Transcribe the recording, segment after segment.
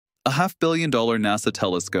A $500 million NASA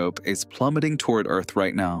telescope is plummeting toward Earth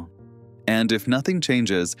right now. And if nothing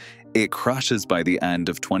changes, it crashes by the end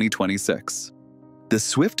of 2026. The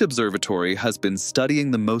Swift Observatory has been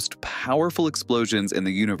studying the most powerful explosions in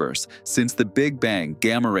the universe since the Big Bang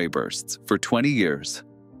gamma ray bursts for 20 years.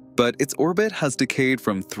 But its orbit has decayed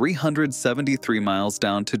from 373 miles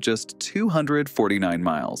down to just 249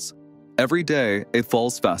 miles. Every day, it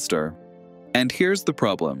falls faster. And here's the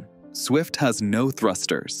problem. Swift has no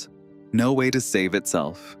thrusters, no way to save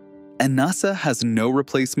itself. And NASA has no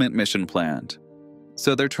replacement mission planned.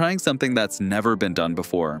 So they're trying something that's never been done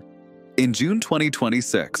before. In June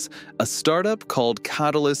 2026, a startup called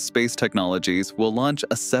Katalyst Space Technologies will launch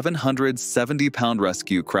a 770-pound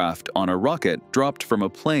rescue craft on a rocket dropped from a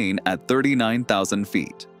plane at 39,000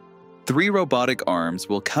 feet. 3 robotic arms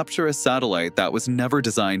will capture a satellite that was never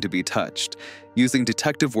designed to be touched, using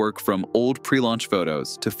detective work from old pre-launch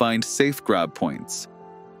photos to find safe grab points.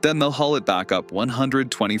 Then they'll haul it back up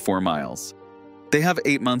 124 miles. They have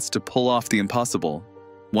 8 months to pull off the impossible.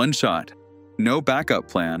 One shot, no backup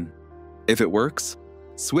plan. If it works,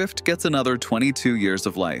 Swift gets another 22 years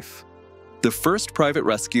of life. The first private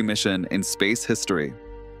rescue mission in space history.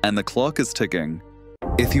 And the clock is ticking.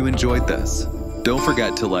 If you enjoyed this, don't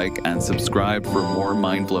forget to like and subscribe for more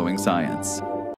mind-blowing science.